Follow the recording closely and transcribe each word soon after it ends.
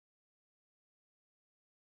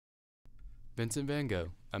Vincent van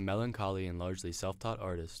Gogh, a melancholy and largely self-taught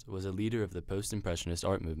artist, was a leader of the post-impressionist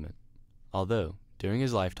art movement. Although, during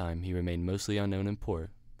his lifetime, he remained mostly unknown and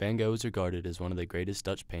poor, Van Gogh is regarded as one of the greatest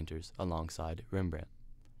Dutch painters alongside Rembrandt.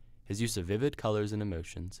 His use of vivid colors and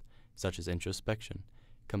emotions, such as introspection,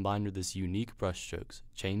 combined with his unique brushstrokes,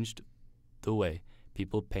 changed the way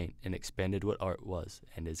people paint and expanded what art was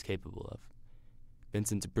and is capable of.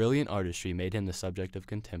 Vincent's brilliant artistry made him the subject of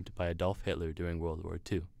contempt by Adolf Hitler during World War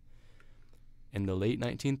II. In the late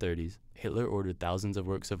 1930s, Hitler ordered thousands of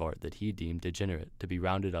works of art that he deemed degenerate to be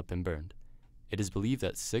rounded up and burned. It is believed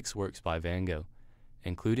that 6 works by Van Gogh,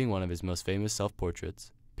 including one of his most famous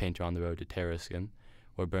self-portraits, Painter on the Road to Tarascon,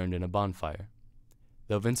 were burned in a bonfire.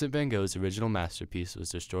 Though Vincent van Gogh's original masterpiece was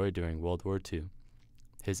destroyed during World War II,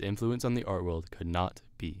 his influence on the art world could not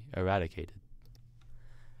be eradicated.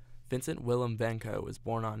 Vincent Willem van Gogh was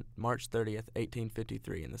born on March 30th,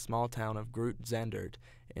 1853, in the small town of Groot Zandert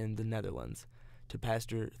in the Netherlands, to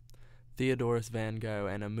Pastor Theodorus van Gogh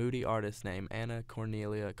and a moody artist named Anna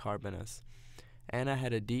Cornelia Carbanus. Anna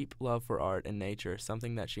had a deep love for art and nature,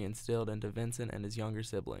 something that she instilled into Vincent and his younger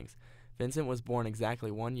siblings. Vincent was born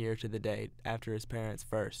exactly 1 year to the date after his parents'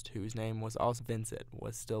 first, whose name was also Vincent,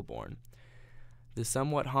 was stillborn. The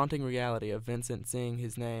somewhat haunting reality of Vincent seeing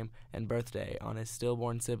his name and birthday on his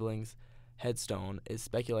stillborn sibling's headstone is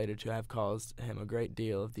speculated to have caused him a great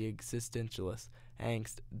deal of the existentialist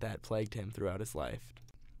angst that plagued him throughout his life.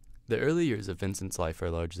 The early years of Vincent's life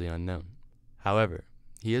are largely unknown. However,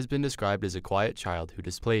 he has been described as a quiet child who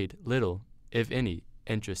displayed little, if any,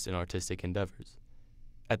 interest in artistic endeavors.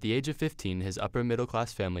 At the age of 15, his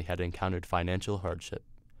upper-middle-class family had encountered financial hardship.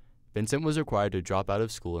 Vincent was required to drop out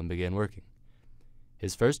of school and begin working.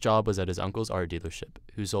 His first job was at his uncle's art dealership,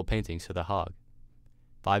 who sold paintings to the Hague.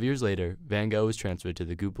 5 years later, Van Gogh was transferred to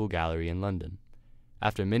the Goupil Gallery in London.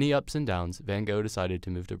 After many ups and downs, Van Gogh decided to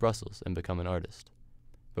move to Brussels and become an artist.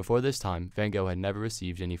 Before this time, Van Gogh had never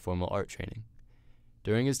received any formal art training.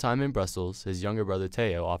 During his time in Brussels, his younger brother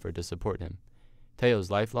Theo offered to support him. Theo's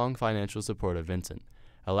lifelong financial support of Vincent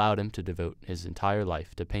allowed him to devote his entire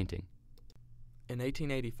life to painting. In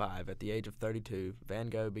 1885, at the age of 32, Van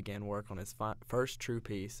Gogh began work on his first true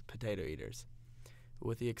piece, Potato Eaters.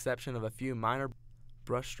 With the exception of a few minor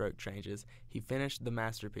brushstroke changes, he finished the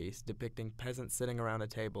masterpiece, depicting peasants sitting around a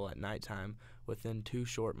table at nighttime within 2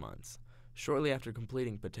 short months. Shortly after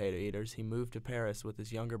completing Potato Eaters, he moved to Paris with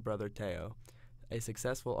his younger brother Theo, a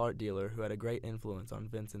successful art dealer who had a great influence on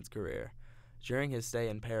Vincent's career. During his stay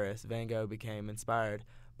in Paris, Van Gogh became inspired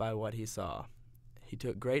by what he saw. He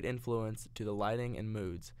took great influence to the lighting and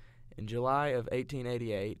moods. In July of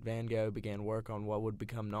 1888, Van Gogh began work on what would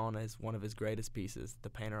become known as one of his greatest pieces, The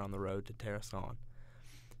Painter on the Road to Tarascon.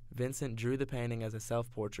 Vincent drew the painting as a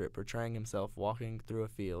self-portrait, portraying himself walking through a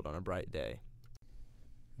field on a bright day.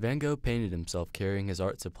 Van Gogh painted himself carrying his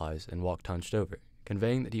art supplies and walked hunched over,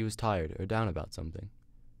 conveying that he was tired or down about something.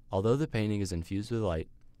 Although the painting is infused with light,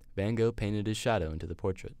 Van Gogh painted his shadow into the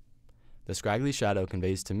portrait. The scraggly shadow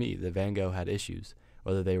conveys to me that Van Gogh had issues,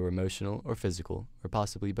 whether they were emotional or physical, or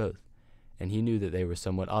possibly both, and he knew that they were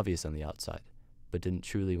somewhat obvious on the outside, but didn't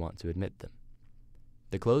truly want to admit them.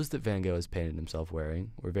 The clothes that Van Gogh has painted himself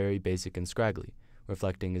wearing were very basic and scraggly,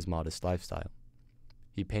 reflecting his modest lifestyle.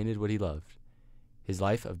 He painted what he loved, his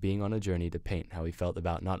life of being on a journey to paint how he felt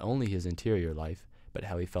about not only his interior life, but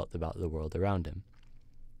how he felt about the world around him.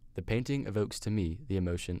 The painting evokes to me the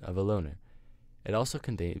emotion of a loner. It also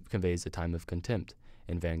conveys a time of contempt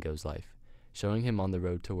in Van Gogh's life, showing him on the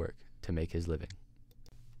road to work to make his living.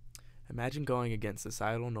 Imagine going against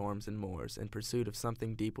societal norms and mores in pursuit of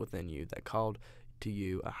something deep within you that called to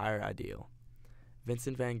you a higher ideal.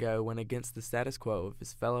 Vincent van Gogh went against the status quo of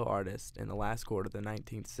his fellow artists in the last quarter of the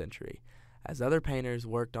 19th century. As other painters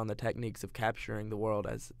worked on the techniques of capturing the world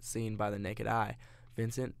as seen by the naked eye,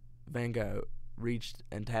 Vincent van Gogh reached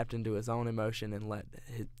and tapped into his own emotion and let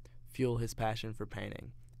it fuel his passion for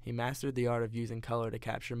painting. He mastered the art of using color to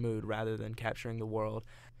capture mood rather than capturing the world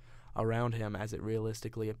around him as it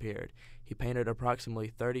realistically appeared. He painted approximately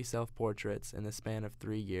 30 self-portraits in the span of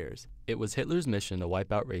 3 years. It was Hitler's mission to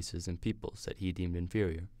wipe out races and peoples that he deemed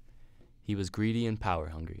inferior. He was greedy and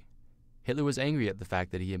power-hungry. Hitler was angry at the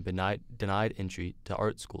fact that he had been denied entry to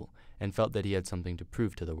art school and felt that he had something to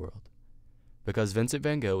prove to the world. Because Vincent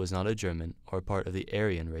van Gogh was not a German or part of the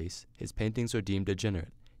Aryan race, his paintings were deemed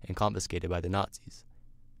degenerate and confiscated by the Nazis.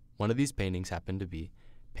 One of these paintings happened to be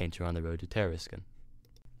Painter on the Road to Tarascon.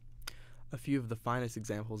 A few of the finest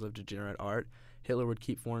examples of degenerate art Hitler would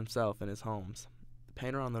keep for himself in his homes. The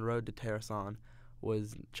Painter on the Road to Tarascon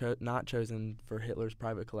was not chosen for Hitler's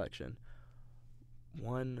private collection.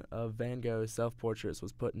 One of Van Gogh's self-portraits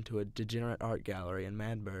was put into a degenerate art gallery in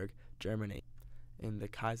Madberg, Germany, in the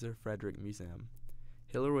Kaiser Friedrich Museum.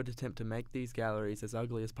 Hitler would attempt to make these galleries as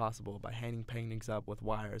ugly as possible by hanging paintings up with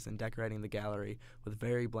wires and decorating the gallery with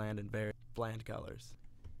very bland colors.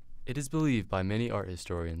 It is believed by many art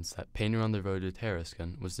historians that Painter on the Road to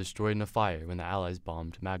Tarascon was destroyed in a fire when the Allies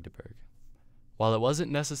bombed Magdeburg. While it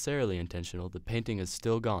wasn't necessarily intentional, the painting is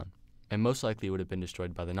still gone, and most likely would have been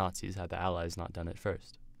destroyed by the Nazis had the Allies not done it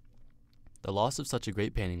first. The loss of such a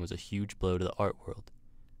great painting was a huge blow to the art world.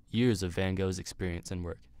 Years of Van Gogh's experience and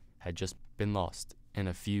work had just been lost in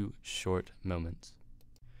a few short moments.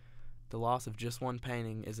 The loss of just one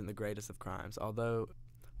painting isn't the greatest of crimes, although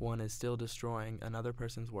one is still destroying another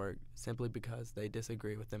person's work simply because they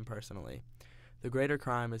disagree with them personally. The greater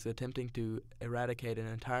crime is attempting to eradicate an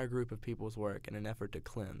entire group of people's work in an effort to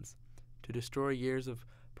cleanse. To destroy years of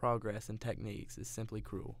progress and techniques is simply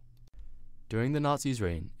cruel. During the Nazis'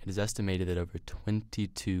 reign, it is estimated that over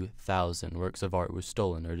 22,000 works of art were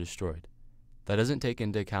stolen or destroyed. That doesn't take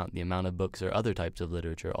into account the amount of books or other types of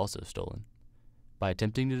literature also stolen. By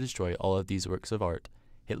attempting to destroy all of these works of art,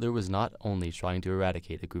 Hitler was not only trying to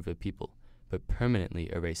eradicate a group of people, but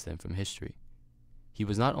permanently erase them from history. He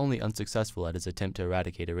was not only unsuccessful at his attempt to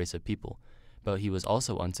eradicate a race of people, but he was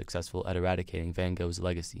also unsuccessful at eradicating Van Gogh's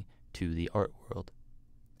legacy to the art world.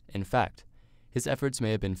 In fact, his efforts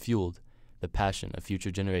may have been fueled the passion of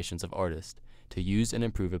future generations of artists to use and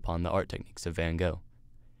improve upon the art techniques of Van Gogh.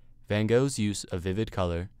 Van Gogh's use of vivid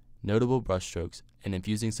color, notable brushstrokes, and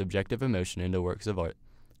infusing subjective emotion into works of art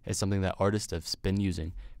is something that artists have been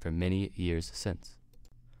using for many years since.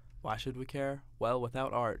 Why should we care? Well,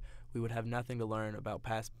 without art, we would have nothing to learn about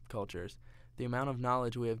past cultures. The amount of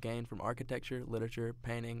knowledge we have gained from architecture, literature,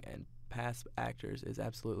 painting, and past actors is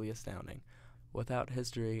absolutely astounding. Without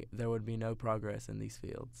history, there would be no progress in these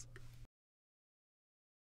fields.